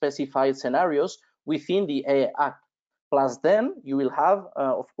risk specified scenarios within the AI Act. Plus then you will have,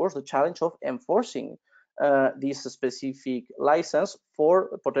 of course, the challenge of enforcing this specific license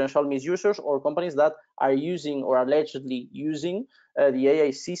for potential misusers or companies that are using or allegedly using the AI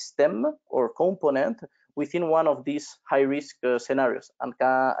system or component within one of these high risk scenarios. And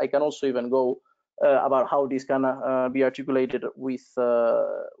I can also even go about how this can be articulated with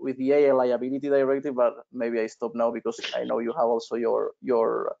the AI liability directive, but maybe I stop now because I know you have also your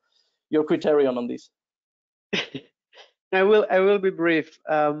criterion on this. I will be brief.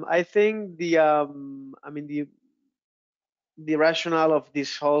 I think the rationale of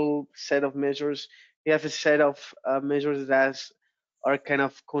this whole set of measures, we have a set of measures that are kind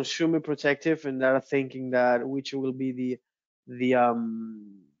of consumer protective, and that are thinking that which will be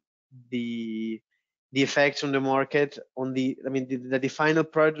the effects on the market, on the final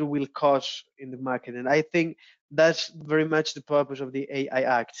product will cost in the market. And I think that's very much the purpose of the AI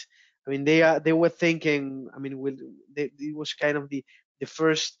Act. I mean, they were thinking, I mean, it was kind of the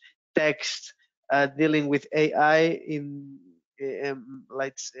first text dealing with AI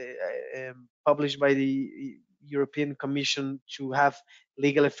published by the European Commission to have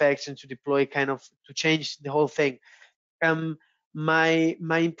legal effects and to deploy to change the whole thing. My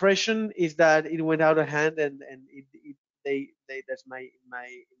impression is that it went out of hand, and that's my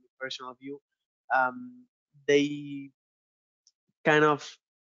personal view. They kind of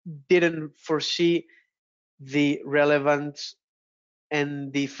didn't foresee the relevance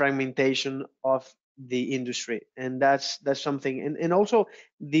and the fragmentation of the industry, and that's something, and also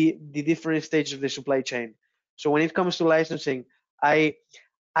the different stages of the supply chain. So when it comes to licensing, I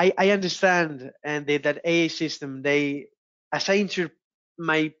understand, and that AA system,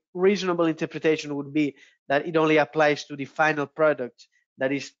 my reasonable interpretation would be that it only applies to the final product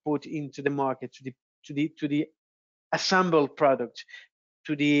that is put into the market, to the assembled product,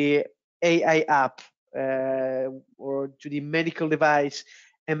 to the AI app, or to the medical device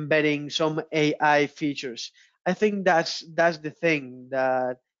embedding some AI features. I think that's the thing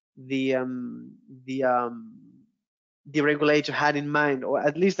that the regulator had in mind, or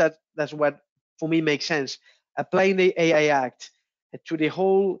at least that's what for me makes sense. Applying the AI Act to the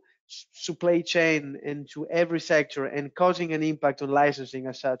whole supply chain and to every sector, and causing an impact on licensing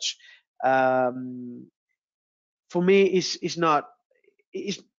as such, for me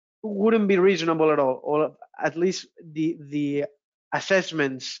wouldn't be reasonable at all, or at least the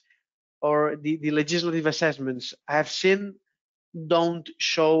assessments, or the legislative assessments I have seen don't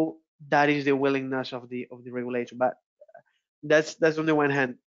show that is the willingness of the regulator. But that's on the one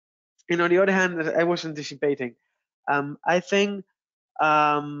hand. And on the other hand, as I was anticipating, I think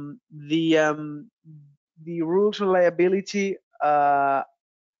the rules on liability don't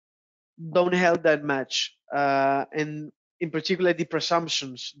help that much, and in particular the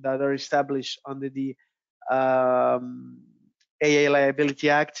presumptions that are established under the AA Liability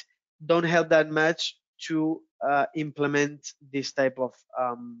Act don't help that much to implement this type of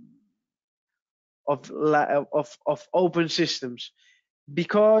open systems,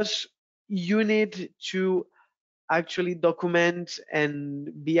 because you need to actually document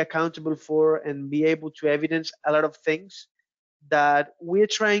and be accountable for and be able to evidence a lot of things that we're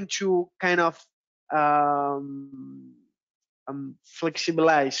trying to kind of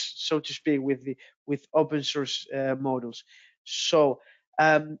flexibilize, so to speak, with open source models. So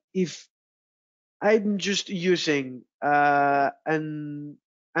if I'm just using and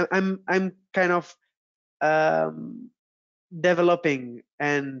I'm kind of developing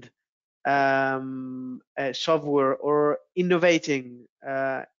and software or innovating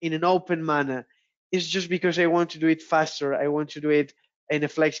in an open manner, it's just because I want to do it faster. I want to do it in a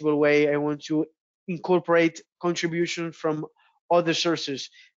flexible way. I want to incorporate contribution from other sources.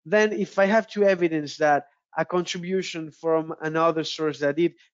 Then if I have to evidence that a contribution from another source that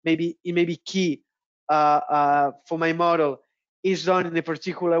it may be key for my model is done in a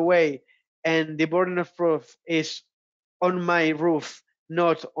particular way, and the burden of proof is on my roof,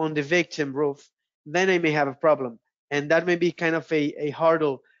 not on the victim roof, then I may have a problem, and that may be kind of a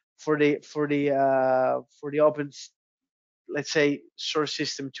hurdle for the open, let's say, source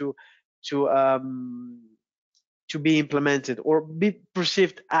system to be implemented or be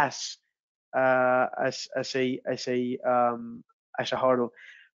perceived as a hurdle.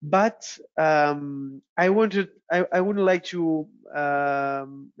 But I would like to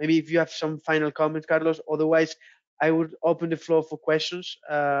maybe if you have some final comments, Carlos. Otherwise, I would open the floor for questions.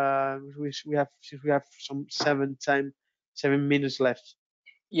 We have some 7 minutes left.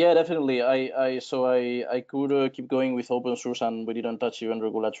 Yeah, definitely. I could keep going with open source, and we didn't touch even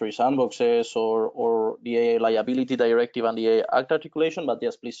regulatory sandboxes or the AA liability directive and the AA Act articulation. But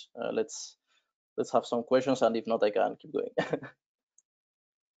yes, please, let's have some questions, and if not, I can keep going.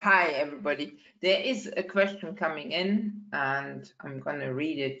 Hi, everybody. There is a question coming in, and I'm going to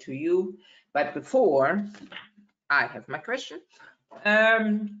read it to you. But before I have my question.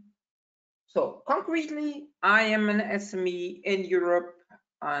 So concretely, I am an SME in Europe,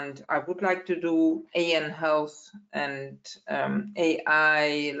 and I would like to do AN health and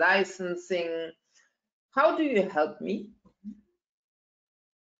AI licensing. How do you help me?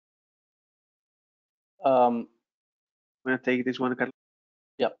 I'm going to take this one, Carlos.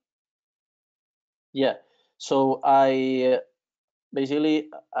 Yeah. So I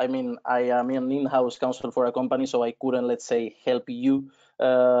mean, I am an in-house counsel for a company, so I couldn't, let's say, help you.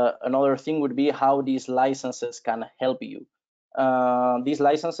 Another thing would be how these licenses can help you. These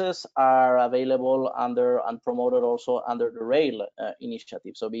licenses are available under and promoted also under the RAIL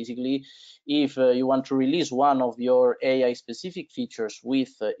initiative. So basically, if you want to release one of your AI specific features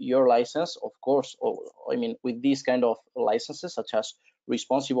with your license, of course, with these kind of licenses, such as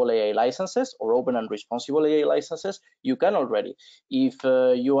responsible AI licenses or open and responsible AI licenses, you can already. If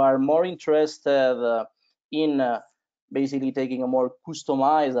you are more interested in basically taking a more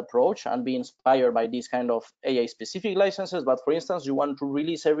customized approach and be inspired by these kind of AI specific licenses, but for instance, you want to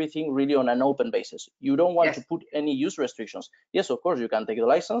release everything really on an open basis. You don't want to put any use restrictions. Yes, of course, you can take the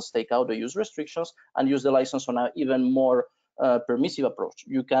license, take out the use restrictions, and use the license on an even more permissive approach.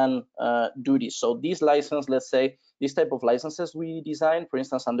 You can do this. So this license, let's say, this type of licenses we design, for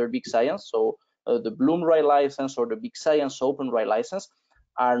instance, under Big Science, so the Bloom Right license or the Big Science Open Right license,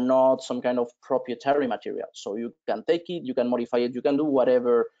 are not some kind of proprietary material. So you can take it, you can modify it, you can do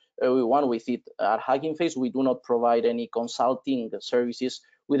whatever we want with it. At Hugging Face, we do not provide any consulting services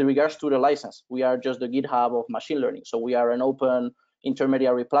with regards to the license. We are just the GitHub of machine learning. So we are an open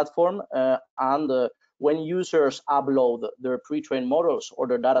intermediary platform, and when users upload their pre-trained models or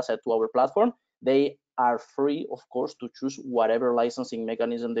their dataset to our platform, they are free, of course, to choose whatever licensing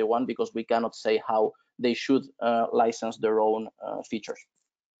mechanism they want, because we cannot say how they should license their own features.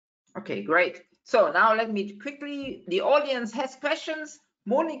 Okay, great. So now let me quickly, the audience has questions.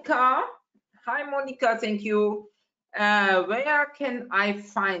 Monica, hi Monica, thank you. Where can I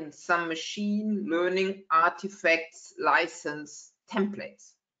find some machine learning artifacts license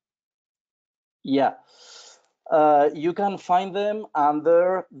templates? Yeah, you can find them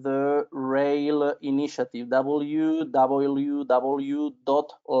under the Rail initiative,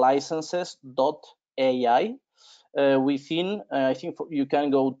 www.licenses.ai. Within, I think you can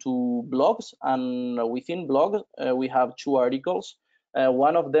go to blogs, and within blogs, we have 2 articles.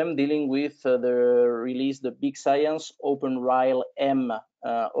 One of them dealing with the release, the Big Science Open-LL.M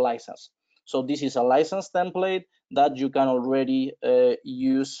license. So this is a license template that you can already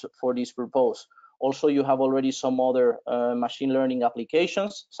use for this purpose. Also, you have already some other machine learning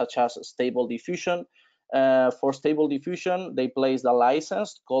applications, such as Stable Diffusion. For Stable Diffusion, they placed a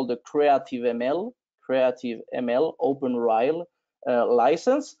license called the Creative ML Open-LL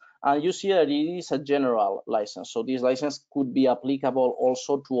license, and you see that it is a general license. So this license could be applicable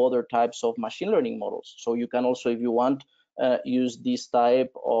also to other types of machine learning models. So you can also, if you want, use this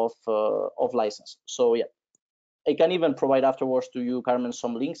type of license. So yeah, I can even provide afterwards to you, Carmen,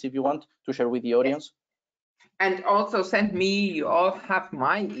 some links if you want to share with the audience. And also send me, you all have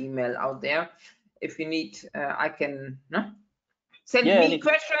my email out there. If you need, I can send me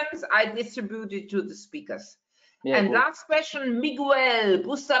questions, I distribute it to the speakers. Yeah, and cool. Last question, Miguel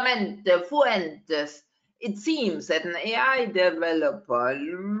Bustamante Fuentes. It seems that an AI developer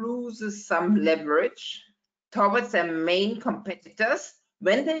loses some leverage towards their main competitors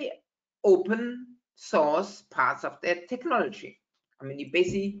when they open source parts of their technology. I mean, you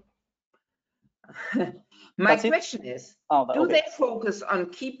basically, my question is, do they focus on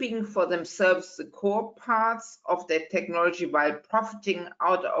keeping for themselves the core parts of their technology while profiting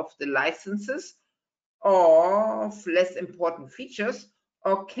out of the licenses or of less important features?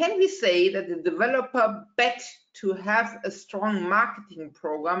 Or can we say that the developer bet to have a strong marketing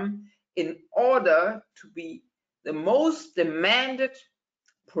program in order to be the most demanded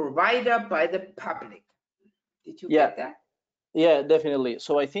provider by the public? Did you get that? Yeah, definitely.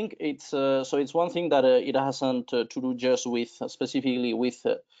 So I think it's one thing that it hasn't to do just with specifically with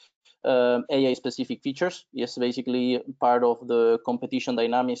AI specific features. It's basically part of the competition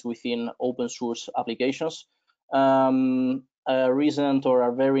dynamics within open source applications. A recent or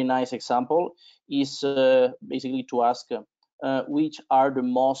a very nice example is basically to ask which are the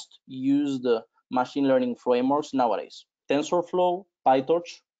most used machine learning frameworks nowadays. TensorFlow,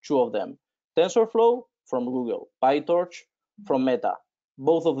 PyTorch, 2 of them. TensorFlow from Google, PyTorch from Meta.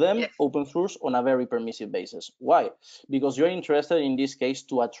 Both of them open source on a very permissive basis. Why? Because you're interested in this case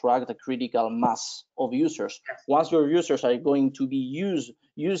to attract a critical mass of users. Once your users are going to be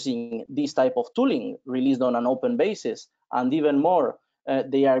using this type of tooling released on an open basis, and even more,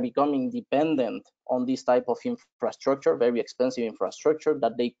 they are becoming dependent on this type of infrastructure, very expensive infrastructure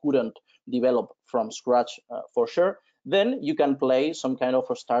that they couldn't develop from scratch for sure, then you can play some kind of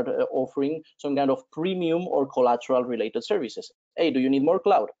start offering some kind of premium or collateral related services. Hey, do you need more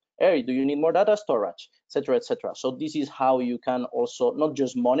cloud? Hey, do you need more data storage, etc., etc. So this is how you can also not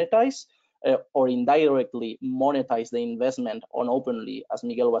just monetize or indirectly monetize the investment on openly, as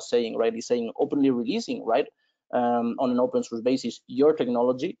Miguel was saying, right? He's saying openly releasing, right? On an open source basis, your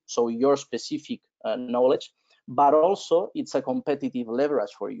technology, so your specific knowledge, but also it's a competitive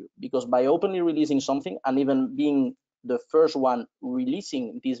leverage for you, because by openly releasing something and even being the first one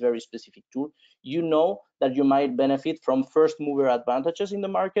releasing this very specific tool, you know that you might benefit from first mover advantages in the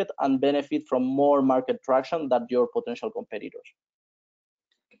market and benefit from more market traction than your potential competitors.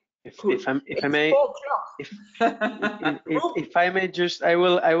 If I may just, I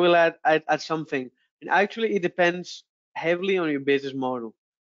will add something. And actually, it depends heavily on your business model.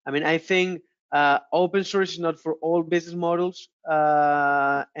 I mean, I think open source is not for all business models,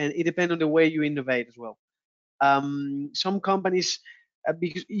 and it depends on the way you innovate as well. Some companies,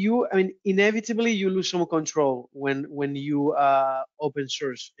 because inevitably you lose some control when you open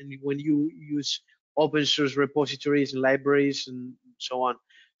source and when you use open source repositories and libraries and so on.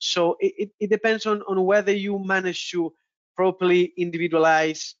 So it depends on whether you manage to properly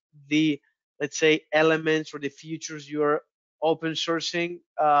individualize the, let's say, elements or the features you're open sourcing,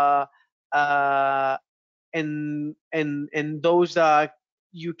 and those that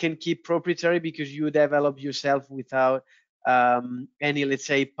you can keep proprietary because you develop yourself without any, let's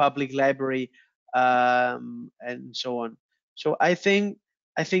say, public library, and so on. So I think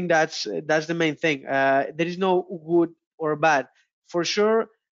that's the main thing. There is no good or bad. For sure,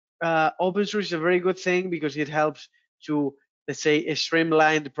 open source is a very good thing because it helps to, let's say,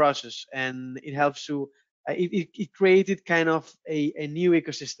 streamline the process, and it helps to it created kind of a new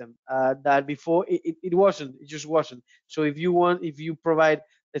ecosystem that before it wasn't. It just wasn't. So if you provide,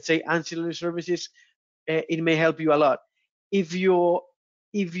 let's say, ancillary services, it may help you a lot. If your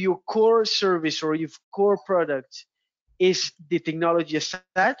core service or your core product is the technology as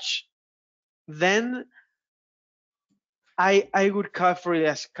such, then I would carefully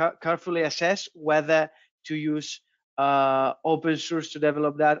assess whether to use open source to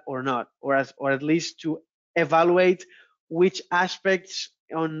develop that or not, or at least to evaluate which aspects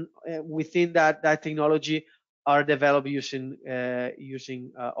within that technology are developed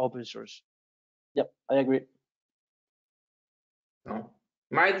using open source. Yep, I agree. So,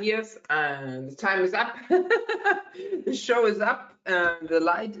 my dears, the time is up. The show is up. The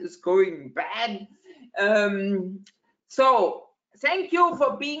light is going bad. So thank you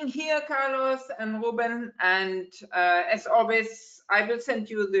for being here, Carlos and Ruben. And as always, I will send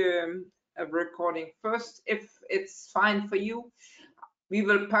you the recording first if it's fine for you. We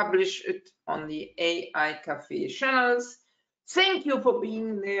will publish it on the AI Cafe channels. Thank you for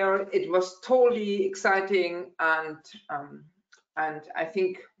being there. It was totally exciting, and I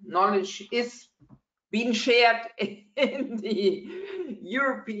think knowledge is being shared in the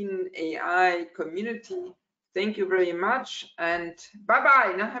European AI community. Thank you very much, and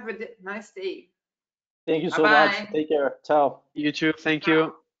bye-bye. Now have a nice day. Thank you so much. Take care. Ciao. You too. Thank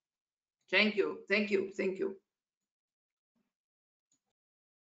you. Thank you. Thank you. Thank you.